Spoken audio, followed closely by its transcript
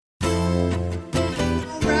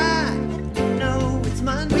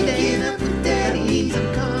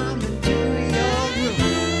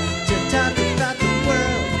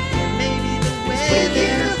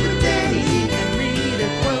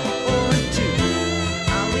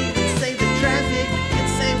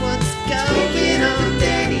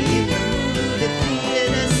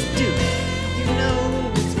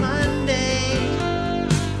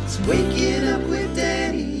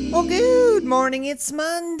morning, it's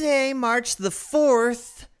Monday, March the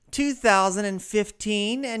 4th,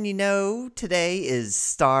 2015, and you know, today is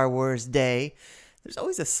Star Wars Day. There's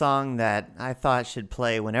always a song that I thought should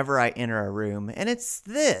play whenever I enter a room, and it's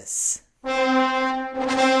this.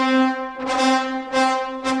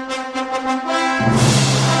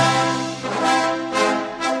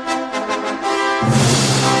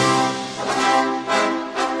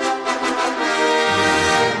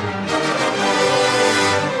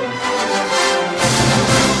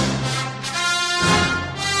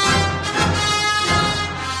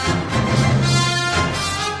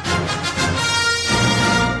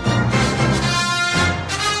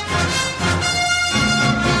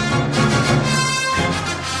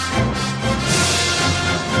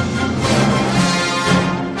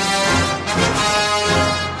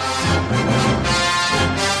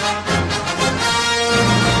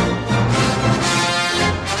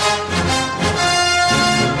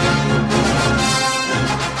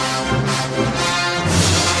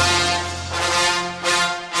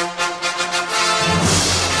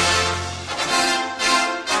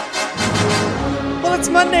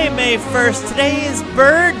 Monday, May 1st. Today is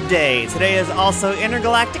Bird Day. Today is also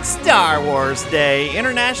Intergalactic Star Wars Day,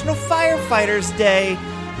 International Firefighters Day,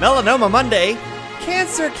 Melanoma Monday,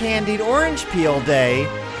 Cancer Candied Orange Peel Day,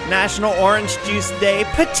 National Orange Juice Day,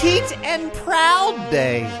 Petite and Proud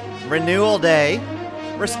Day, Renewal Day,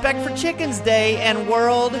 Respect for Chickens Day, and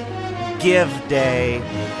World Give Day.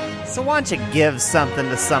 So why don't you give something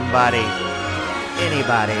to somebody?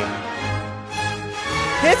 Anybody.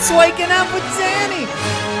 It's Waking Up with Danny.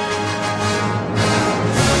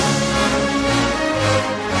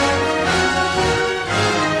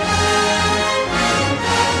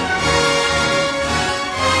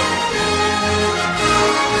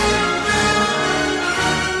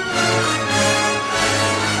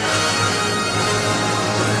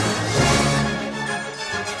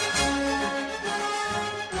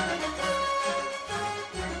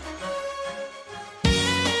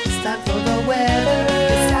 Stop for the weather.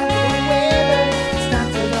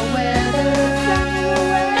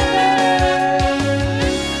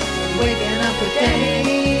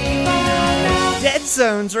 Dead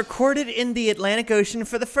zones recorded in the Atlantic Ocean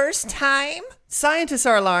for the first time. Scientists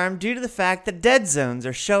are alarmed due to the fact that dead zones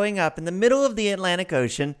are showing up in the middle of the Atlantic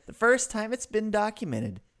Ocean the first time it's been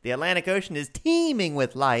documented. The Atlantic Ocean is teeming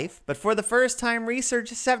with life, but for the first time,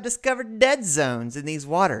 researchers have discovered dead zones in these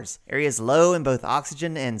waters, areas low in both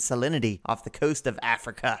oxygen and salinity off the coast of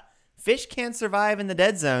Africa. Fish can't survive in the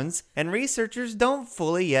dead zones, and researchers don't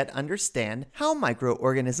fully yet understand how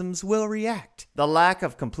microorganisms will react. The lack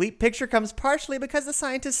of complete picture comes partially because the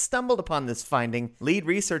scientists stumbled upon this finding. Lead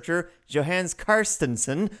researcher Johannes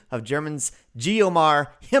Carstensen of German's Geomar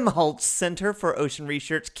Helmholtz Center for Ocean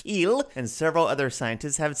Research Kiel and several other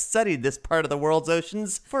scientists have studied this part of the world's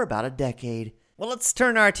oceans for about a decade. Well, let's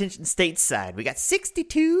turn our attention stateside. We got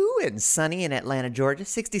 62 and sunny in Atlanta, Georgia,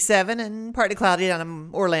 67 and partly cloudy down in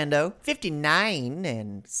Orlando, 59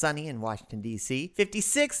 and sunny in Washington, D.C.,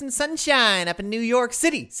 56 and sunshine up in New York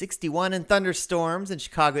City, 61 and thunderstorms in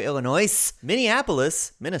Chicago, Illinois,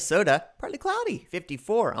 Minneapolis, Minnesota, partly cloudy,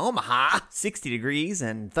 54, Omaha, 60 degrees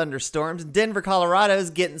and thunderstorms, Denver, Colorado's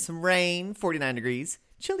getting some rain, 49 degrees,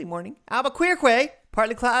 chilly morning, Albuquerque,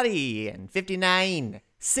 partly cloudy and 59.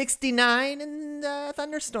 69 and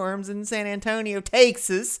thunderstorms in San Antonio,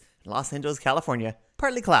 Texas, Los Angeles, California,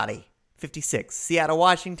 partly cloudy, 56. Seattle,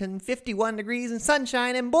 Washington, 51 degrees and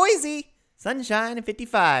sunshine, and Boise, sunshine and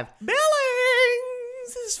 55. Billings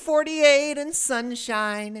is 48 and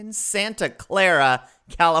sunshine in Santa Clara,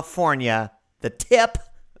 California. The tip,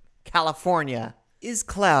 California, is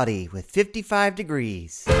cloudy with 55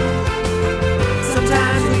 degrees.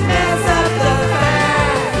 Sometimes we mess up the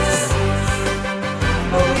facts,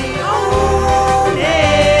 but we own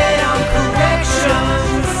it on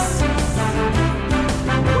corrections.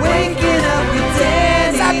 Waking up with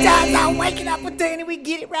Danny. Sometimes on Waking Up with Danny, we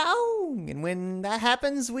get it wrong. And when that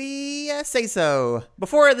happens, we say so.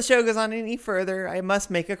 Before the show goes on any further, I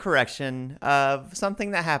must make a correction of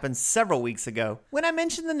something that happened several weeks ago. When I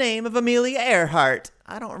mentioned the name of Amelia Earhart,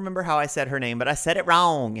 I don't remember how I said her name, but I said it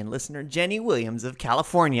wrong, and listener Jenny Williams of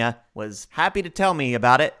California was happy to tell me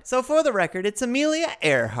about it. So for the record, it's Amelia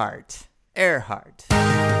Earhart. Earhart.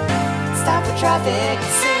 Stop for traffic,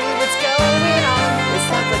 see what's going on. It's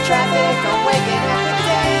time for traffic on Waking Up with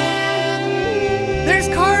Danny. There's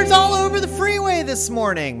cars all over the freeway this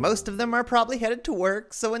morning. Most of them are probably headed to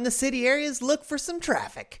work, so in the city areas, look for some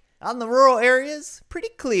traffic. Out in the rural areas, pretty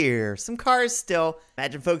clear. Some cars still.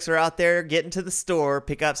 Imagine folks are out there getting to the store,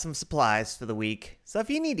 pick up some supplies for the week. So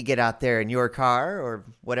if you need to get out there in your car or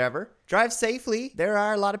whatever, drive safely. There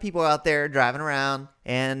are a lot of people out there driving around,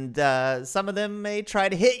 and some of them may try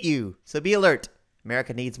to hit you. So be alert.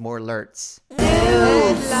 America needs more alerts.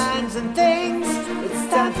 Headlines and things,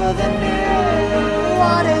 it's time for the news.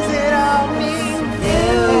 What does it all mean?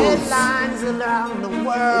 News. Headlines around the world.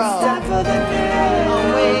 It's time for the news.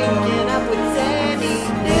 I'm waking up with Danny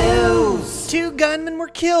News. 2 gunmen were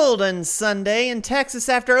killed on Sunday in Texas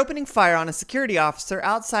after opening fire on a security officer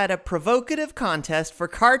outside a provocative contest for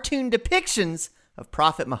cartoon depictions of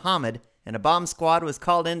Prophet Muhammad, and a bomb squad was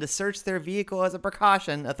called in to search their vehicle as a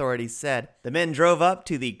precaution, authorities said. The men drove up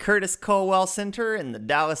to the Curtis Colwell Center in the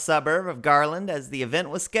Dallas suburb of Garland as the event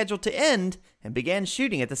was scheduled to end and began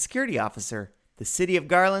shooting at the security officer. The city of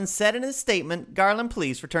Garland said in a statement, Garland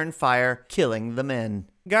police returned fire, killing the men.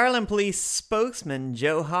 Garland police spokesman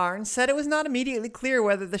Joe Harn said it was not immediately clear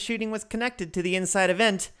whether the shooting was connected to the Inside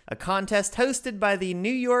event, a contest hosted by the New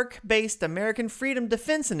York-based American Freedom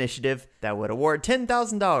Defense Initiative that would award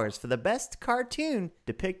 $10,000 for the best cartoon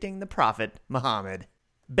depicting the Prophet Muhammad.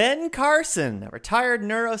 Ben Carson, a retired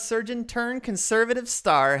neurosurgeon turned conservative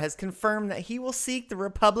star, has confirmed that he will seek the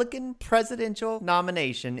Republican presidential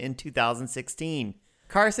nomination in 2016.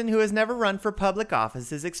 Carson, who has never run for public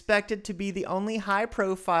office, is expected to be the only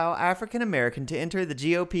high-profile African-American to enter the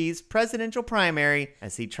GOP's presidential primary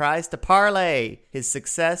as he tries to parlay his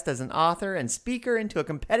success as an author and speaker into a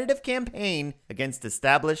competitive campaign against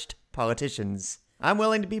established politicians. I'm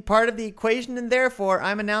willing to be part of the equation, and therefore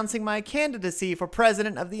I'm announcing my candidacy for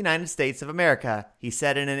President of the United States of America, he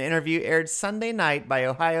said in an interview aired Sunday night by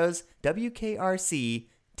Ohio's WKRC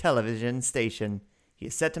television station. He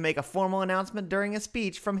is set to make a formal announcement during a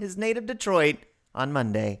speech from his native Detroit on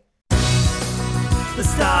Monday. The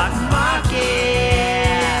stock market,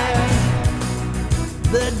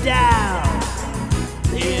 the Dow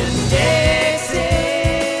indexes,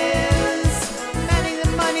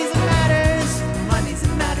 money's and matters, money's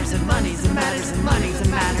and matters and money's and matters and money's and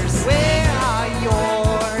matters. Where are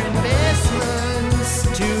your investments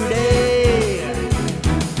today?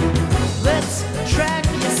 Let's track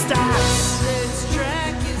your stocks. Let's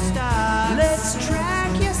track your stocks. Let's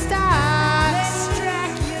track your stocks. Let's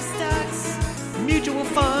track your stocks. Mutual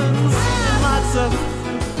funds and lots of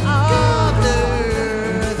other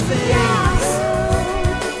things.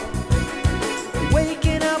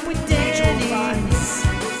 Waking up with Danny's.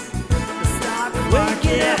 The stock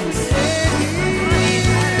market.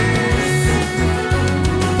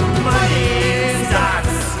 Money,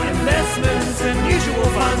 stocks, investments, and mutual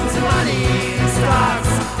funds. Money,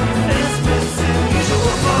 stocks, investments, and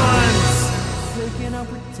mutual funds. Waking up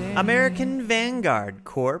with Danny's. American Vanguard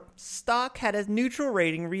Corp. stock had a neutral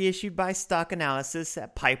rating reissued by Stock Analysis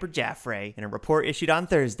at Piper Jaffray in a report issued on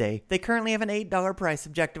Thursday. They currently have an $8 price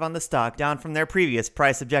objective on the stock, down from their previous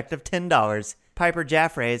price objective of $10. Piper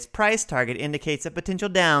Jaffray's price target indicates a potential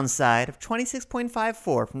downside of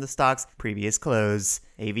 26.54 from the stock's previous close.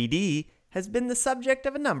 AVD has been the subject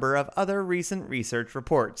of a number of other recent research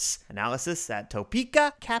reports. Analysis at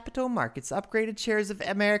Topeka Capital Markets upgraded shares of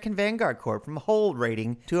American Vanguard Corp. from a hold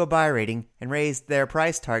rating to a buy rating and raised their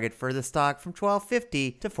price target for the stock from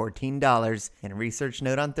 $12.50 to $14 in a research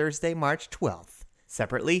note on Thursday, March 12th.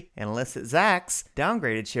 Separately, analysts at Zacks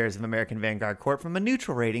downgraded shares of American Vanguard Corp. from a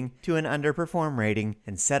neutral rating to an underperform rating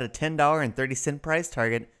and set a $10.30 price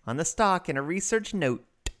target on the stock in a research note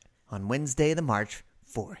on Wednesday, the March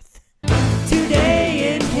 4th.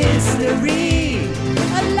 Today in history,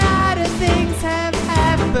 a lot of things have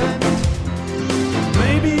happened.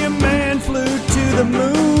 Maybe a man flew to the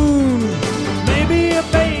moon. Maybe a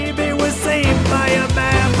baby was saved by a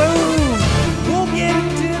baboon. We'll get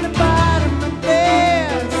to the bottom of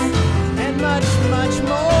this and much, much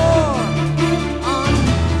more on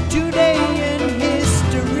Today in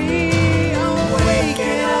History on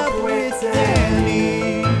Waking Up with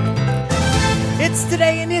Danny. It's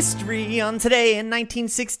Today in History. On Today in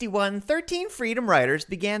 1961, 13 Freedom Riders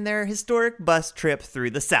began their historic bus trip through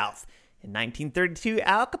the South. In 1932,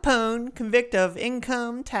 Al Capone, convicted of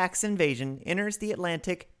income tax evasion, enters the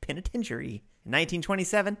Atlantic Penitentiary. In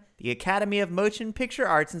 1927, the Academy of Motion Picture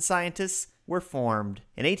Arts and Scientists were formed.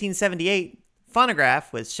 In 1878,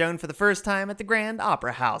 phonograph was shown for the first time at the Grand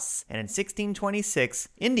Opera House. And in 1626,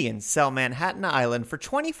 Indians sell Manhattan Island for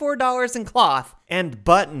 $24 in cloth and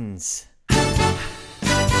buttons.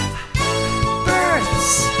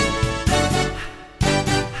 Births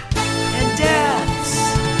and deaths.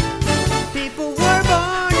 People were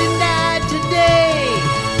born and died today.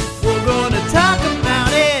 We're gonna talk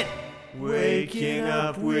about it. Waking Waking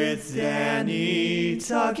Up with Danny,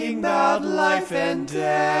 talking about life and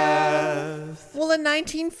death. Well, in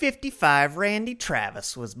 1955, Randy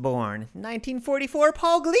Travis was born. In 1944,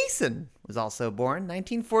 Paul Gleason was also born.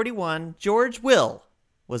 1941, George Will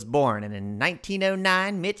was born. And in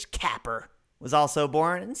 1909, Mitch Capper was also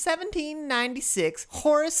born. In 1796,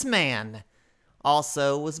 Horace Mann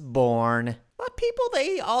also was born. But people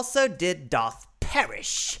they also did doth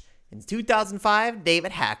perish. In 2005,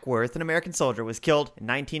 David Hackworth, an American soldier, was killed. In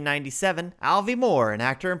 1997, Alvy Moore, an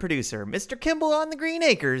actor and producer, Mr. Kimball on the Green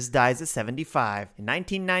Acres, dies at 75. In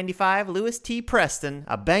 1995, Louis T. Preston,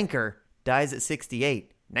 a banker, dies at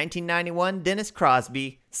 68. In 1991, Dennis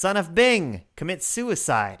Crosby, son of Bing, commits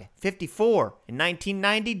suicide, 54. In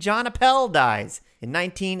 1990, John Appel dies. In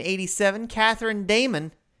 1987, Catherine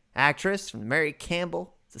Damon, actress from Mary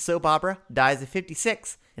Campbell, it's a soap opera, dies at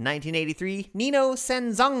 56. In 1983, Nino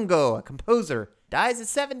Sanzongo, a composer, dies at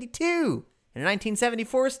 72. In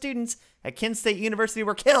 1974, students at Kent State University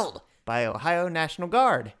were killed by Ohio National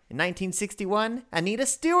Guard. In 1961, Anita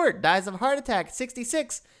Stewart dies of a heart attack at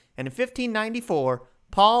 66. And in 1594,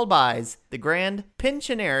 Paul Buys, the Grand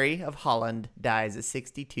Pensionary of Holland, dies at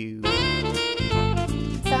 62.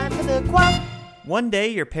 Time for the quote. One day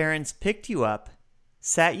your parents picked you up,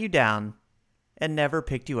 sat you down, and never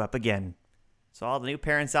picked you up again. So all the new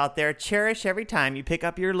parents out there, cherish every time you pick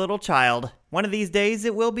up your little child. One of these days,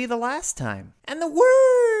 it will be the last time. And the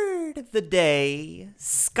word of the day,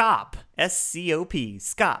 scop. S-C-O-P,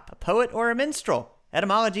 scop, a poet or a minstrel.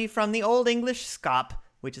 Etymology from the Old English scop,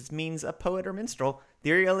 which means a poet or minstrel.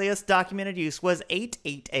 The earliest documented use was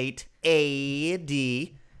 888 AD.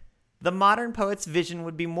 The modern poet's vision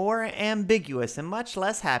would be more ambiguous and much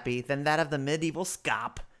less happy than that of the medieval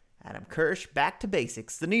scop. Adam Kirsch, Back to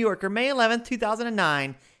Basics, The New Yorker, May 11th,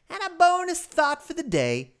 2009. And a bonus thought for the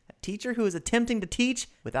day. A teacher who is attempting to teach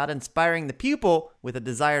without inspiring the pupil with a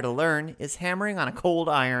desire to learn is hammering on a cold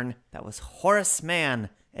iron. That was Horace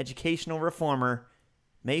Mann, educational reformer,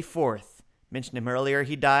 May 4th. Mentioned him earlier,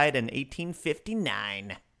 he died in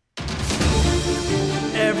 1859.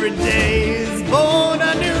 Every day is born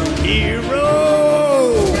a new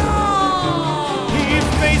hero. He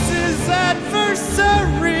faces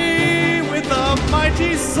adversary with a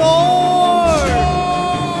mighty sword.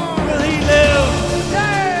 Will he live?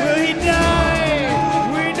 Will he die?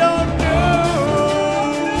 We don't know.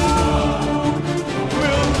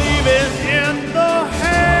 We'll leave it in the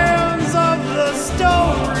hands of the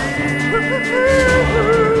story.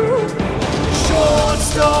 Short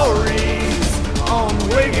stories on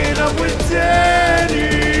Waking Up with Danny.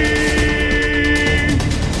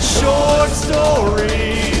 Short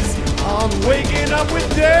stories on Waking Up with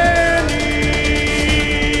Danny.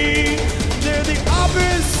 They're the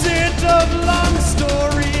opposite of long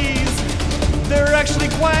stories. They're actually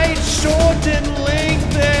quite short in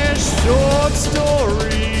length. They're short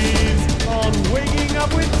stories on Waking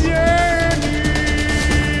Up with Danny.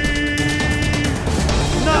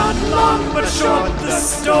 Not long but short the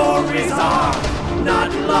stories are.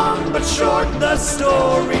 Not long but short the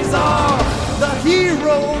stories are. The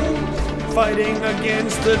hero fighting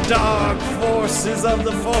against the dark forces of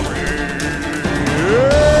the forest.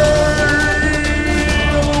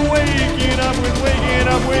 Waking up with waking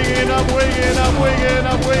up, waking up, waking up, waking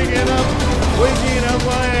up, waking up, waking up.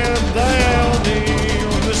 I am Danny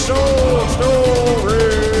on the short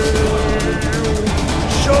story.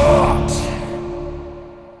 Short.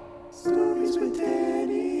 Stories with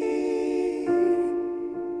Danny.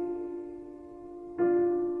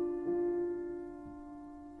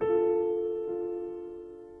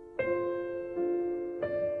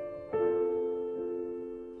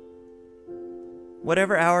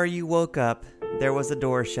 Whatever hour you woke up, there was a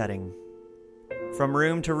door shutting. From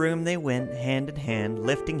room to room they went, hand in hand,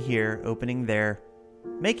 lifting here, opening there,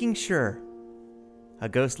 making sure. A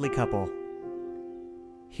ghostly couple.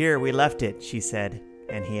 Here we left it, she said,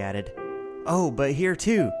 and he added, Oh, but here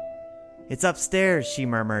too. It's upstairs, she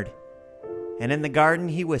murmured. And in the garden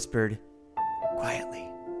he whispered, Quietly.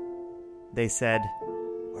 They said,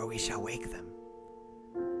 Or we shall wake them.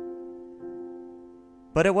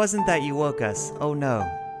 But it wasn't that you woke us, oh no.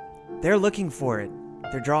 They're looking for it.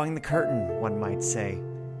 They're drawing the curtain, one might say.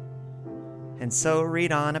 And so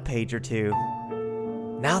read on a page or two.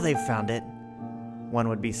 Now they've found it, one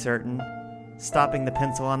would be certain, stopping the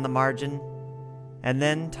pencil on the margin. And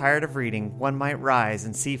then, tired of reading, one might rise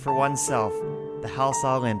and see for oneself the house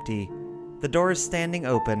all empty, the doors standing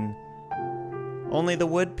open, only the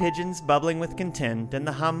wood pigeons bubbling with content and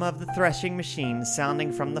the hum of the threshing machine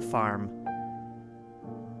sounding from the farm.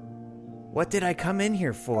 What did I come in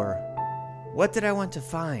here for? What did I want to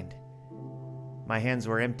find? My hands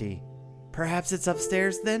were empty. Perhaps it's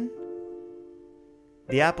upstairs then?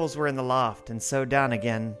 The apples were in the loft, and so down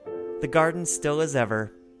again. The garden still as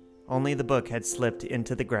ever, only the book had slipped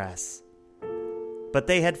into the grass. But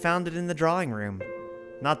they had found it in the drawing room.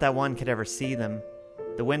 Not that one could ever see them.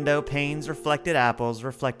 The window panes reflected apples,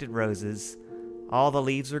 reflected roses. All the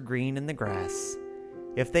leaves were green in the grass.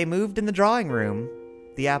 If they moved in the drawing room,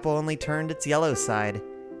 the apple only turned its yellow side.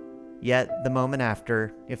 Yet, the moment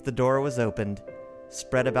after, if the door was opened,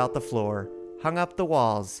 spread about the floor, hung up the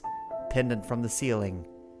walls, pendant from the ceiling.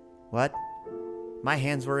 What? My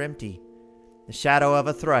hands were empty. The shadow of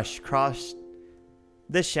a thrush crossed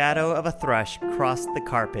the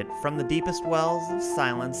carpet. From the deepest wells of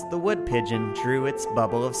silence, the wood pigeon drew its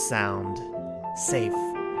bubble of sound. Safe,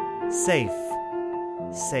 safe,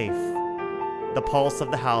 safe. The pulse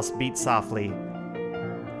of the house beat softly.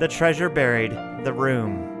 The treasure buried, the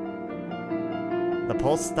room. The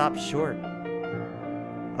pulse stopped short.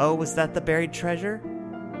 Oh, was that the buried treasure?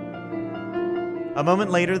 A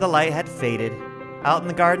moment later, the light had faded. Out in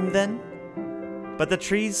the garden, then? But the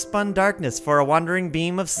trees spun darkness for a wandering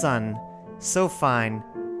beam of sun, so fine,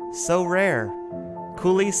 so rare.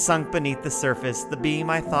 Coolly sunk beneath the surface, the beam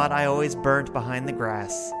I thought I always burnt behind the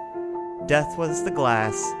grass. Death was the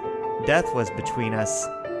glass. Death was between us.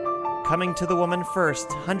 Coming to the woman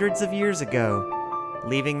first, hundreds of years ago.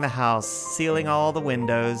 Leaving the house, sealing all the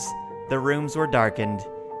windows. The rooms were darkened.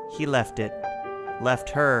 He left it. Left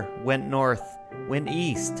her, went north, went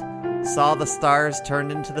east. Saw the stars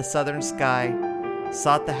turned into the southern sky.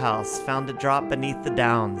 Sought the house, found it drop beneath the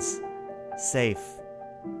downs. Safe,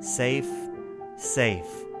 safe, safe.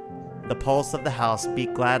 The pulse of the house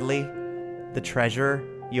beat gladly. The treasure,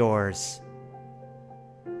 yours.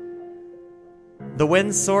 The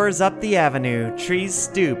wind soars up the avenue. Trees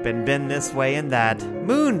stoop and bend this way and that.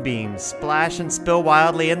 Moonbeams splash and spill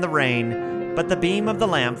wildly in the rain. But the beam of the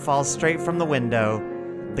lamp falls straight from the window.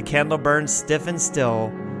 The candle burns stiff and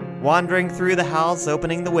still. Wandering through the house,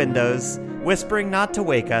 opening the windows, whispering not to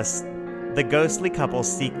wake us, the ghostly couple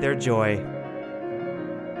seek their joy.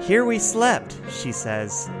 Here we slept, she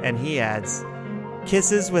says, and he adds,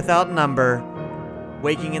 kisses without number.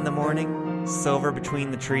 Waking in the morning, silver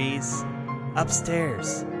between the trees.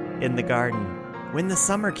 Upstairs, in the garden, when the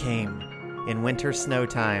summer came, in winter snow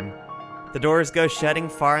time. The doors go shutting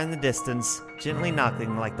far in the distance, gently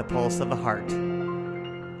knocking like the pulse of a heart.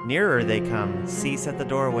 Nearer they come, cease at the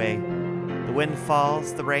doorway. The wind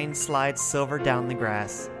falls, the rain slides silver down the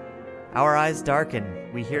grass. Our eyes darken,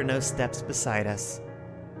 we hear no steps beside us.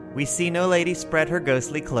 We see no lady spread her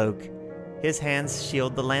ghostly cloak. His hands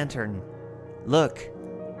shield the lantern. Look,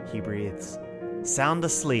 he breathes, sound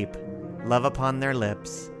asleep, love upon their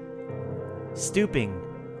lips. Stooping,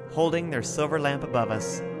 holding their silver lamp above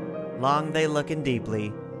us, long they look and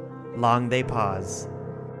deeply, long they pause.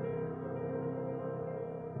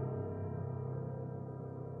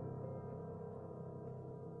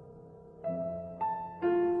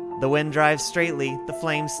 The wind drives straightly, the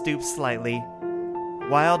flames stoop slightly.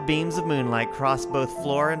 Wild beams of moonlight cross both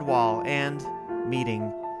floor and wall and,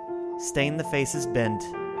 meeting, stain the faces bent,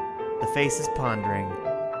 the faces pondering,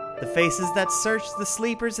 the faces that search the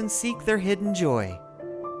sleepers and seek their hidden joy.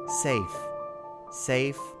 Safe,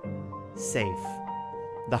 safe, safe.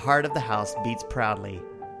 The heart of the house beats proudly.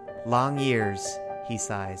 Long years, he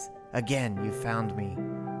sighs. Again you found me.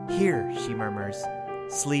 Here, she murmurs.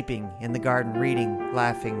 Sleeping in the garden, reading,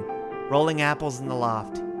 laughing, rolling apples in the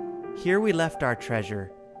loft. Here we left our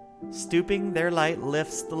treasure. Stooping, their light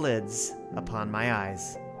lifts the lids upon my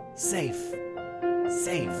eyes. Safe,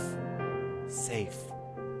 safe, safe.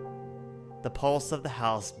 The pulse of the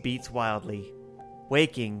house beats wildly.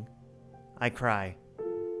 Waking, I cry.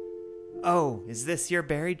 Oh, is this your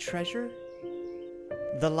buried treasure?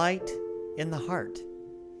 The light in the heart.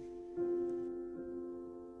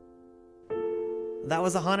 That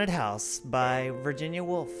was A Haunted House by Virginia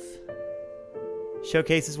Woolf.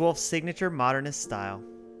 Showcases Woolf's signature modernist style,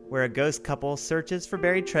 where a ghost couple searches for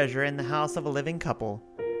buried treasure in the house of a living couple.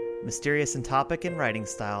 Mysterious in topic and writing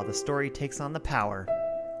style, the story takes on the power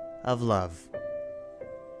of love.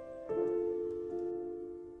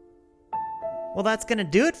 Well, that's going to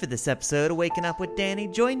do it for this episode of Waking Up with Danny.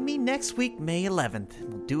 Join me next week, May 11th.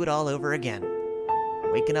 We'll do it all over again.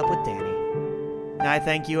 Waking Up with Danny. I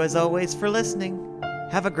thank you as always for listening.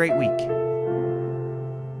 Have a great week.